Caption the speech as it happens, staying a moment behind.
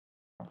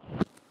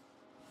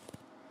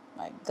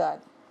My God.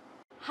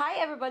 Hi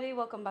everybody,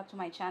 welcome back to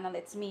my channel.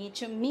 It's me,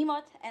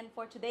 Chumimot, and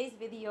for today's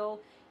video,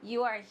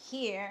 you are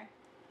here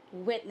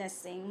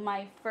witnessing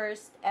my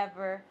first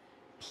ever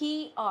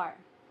PR.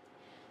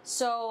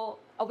 So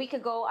a week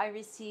ago, I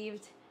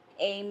received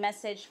a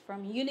message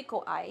from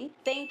Unicoeye.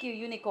 Thank you,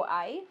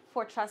 Unicoeye,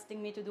 for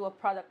trusting me to do a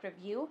product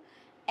review.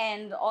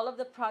 And all of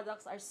the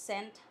products are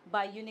sent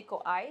by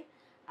Unicoeye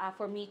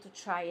for me to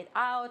try it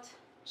out,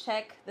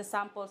 check the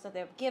samples that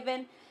they've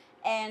given,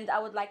 and I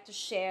would like to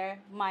share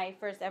my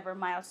first ever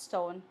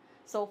milestone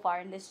so far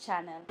in this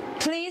channel.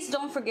 Please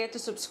don't forget to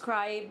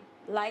subscribe,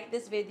 like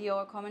this video,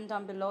 or comment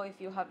down below if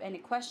you have any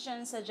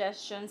questions,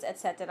 suggestions,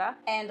 etc.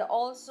 And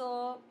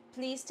also,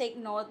 please take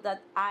note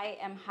that I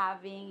am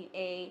having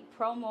a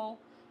promo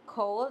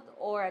code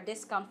or a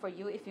discount for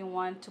you if you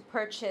want to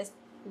purchase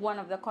one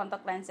of the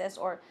contact lenses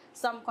or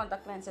some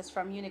contact lenses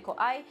from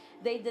Unicoeye.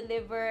 They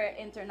deliver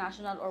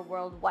international or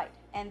worldwide,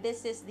 and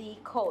this is the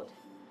code.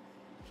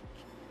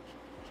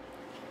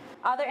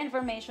 Other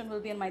information will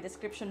be in my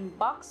description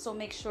box, so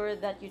make sure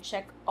that you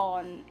check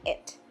on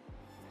it.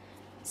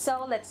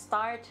 So let's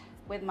start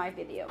with my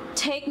video.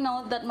 Take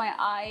note that my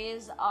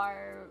eyes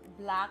are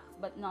black,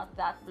 but not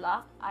that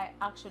black. I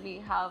actually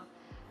have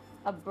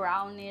a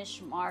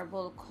brownish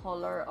marble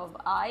color of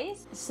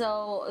eyes.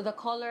 So the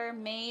color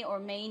may or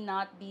may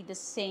not be the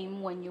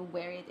same when you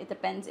wear it. It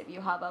depends if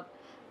you have a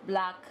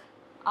black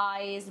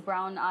eyes,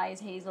 brown eyes,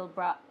 hazel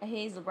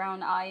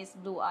brown eyes,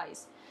 blue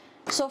eyes.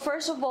 So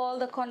first of all,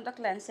 the contact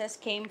lenses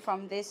came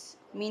from this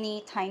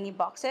mini tiny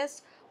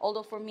boxes.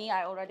 Although for me,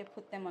 I already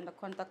put them on the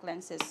contact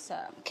lenses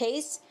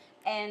case,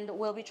 and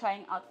we'll be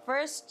trying out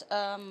first.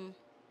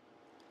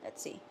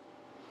 Let's see,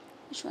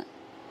 which one?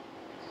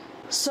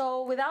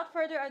 So without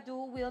further ado,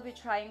 we'll be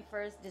trying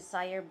first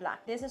Desire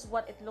Black. This is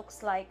what it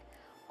looks like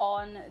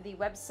on the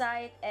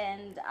website,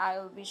 and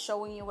I'll be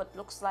showing you what it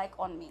looks like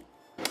on me.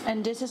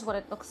 And this is what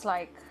it looks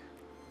like.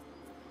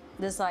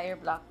 Desire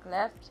Black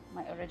left,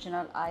 my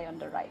original eye on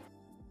the right.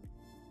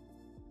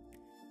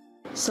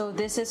 So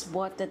this is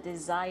what the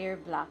Desire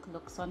Black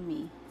looks on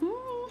me.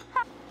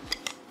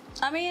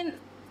 I mean,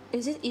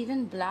 is it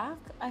even black?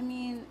 I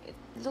mean, it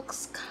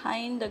looks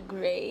kind of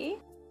gray.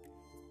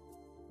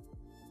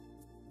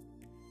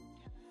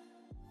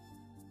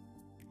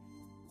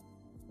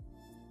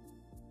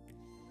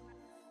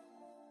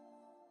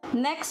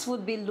 Next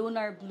would be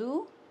Lunar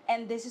Blue,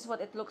 and this is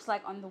what it looks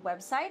like on the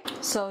website.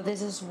 So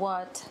this is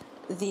what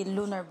the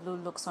Lunar Blue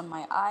looks on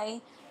my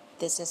eye.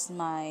 This is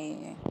my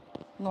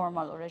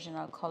normal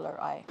original color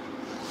eye.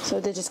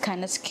 So this is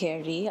kind of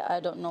scary. I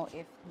don't know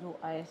if blue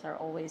eyes are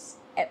always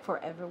for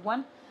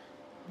everyone,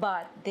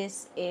 but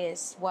this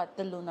is what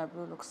the Lunar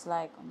Blue looks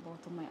like on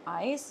both of my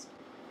eyes.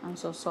 I'm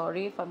so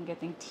sorry if I'm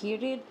getting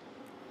teary.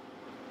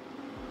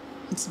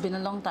 It's been a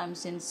long time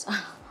since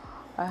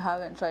I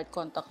haven't tried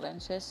contact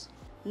lenses.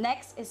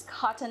 Next is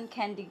Cotton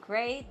Candy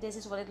Gray. This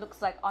is what it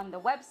looks like on the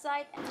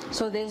website.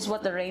 So this is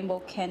what the Rainbow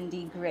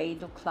Candy Gray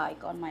look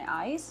like on my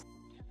eyes.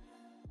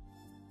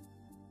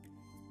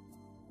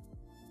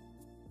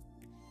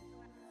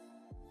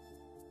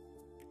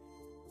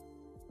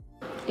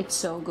 It's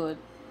so good.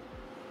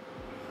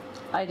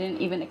 I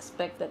didn't even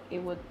expect that it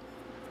would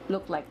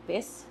look like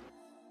this.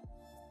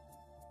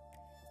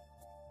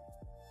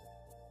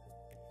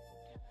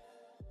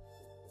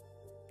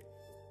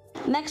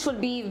 Next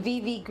would be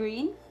Vivi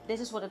Green.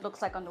 This is what it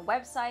looks like on the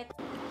website.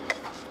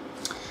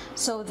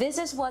 So this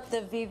is what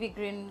the Vivi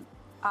Green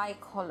eye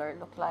color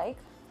look like.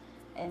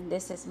 And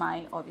this is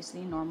my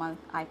obviously normal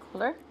eye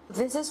color.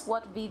 This is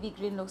what Vivi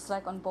Green looks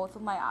like on both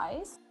of my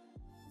eyes.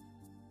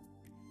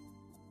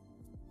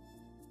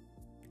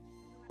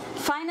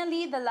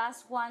 Finally, the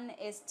last one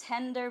is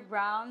Tender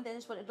Brown.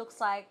 This is what it looks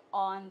like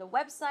on the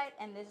website,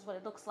 and this is what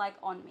it looks like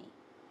on me.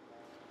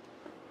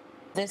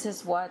 This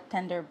is what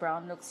Tender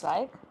Brown looks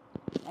like,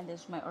 and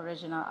this is my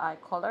original eye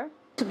color.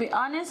 To be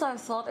honest, I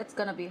thought it's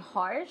gonna be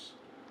harsh,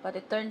 but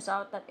it turns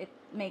out that it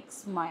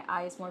makes my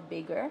eyes more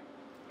bigger,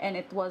 and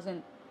it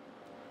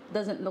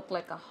doesn't look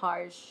like a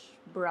harsh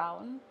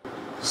brown.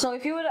 So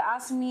if you would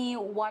ask me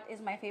what is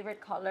my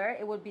favorite color,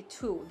 it would be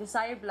two,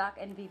 Desire Black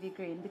and Vivi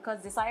Green,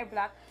 because Desire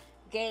Black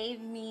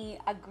gave me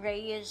a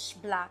grayish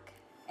black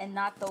and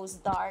not those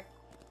dark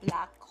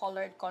black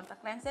colored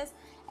contact lenses,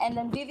 and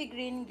then Vivi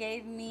Green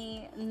gave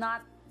me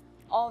not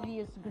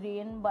obvious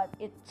green, but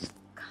it's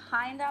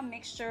kind of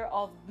mixture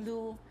of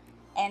blue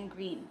and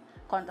green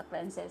contact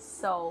lenses.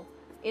 So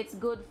it's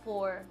good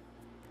for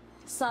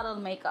subtle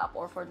makeup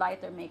or for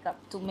lighter makeup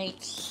to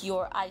make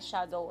your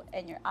eyeshadow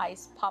and your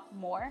eyes pop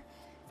more,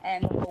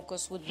 and the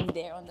focus would be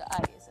there on the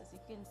eyes. As you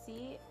can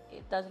see,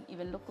 it doesn't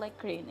even look like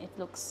green, it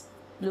looks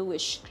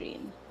bluish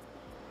green.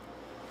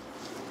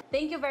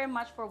 Thank you very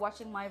much for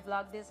watching my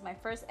vlog. This is my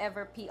first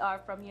ever PR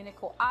from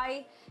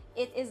Unicoeye.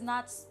 It is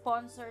not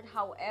sponsored,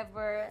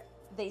 however,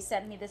 they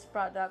sent me this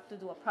product to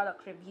do a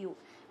product review.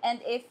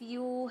 And if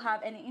you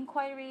have any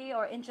inquiry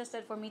or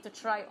interested for me to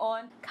try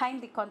on,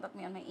 kindly contact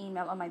me on my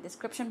email on my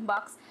description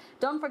box.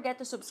 Don't forget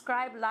to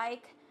subscribe,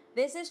 like.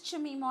 This is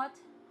Chumimot.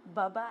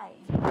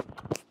 Bye-bye.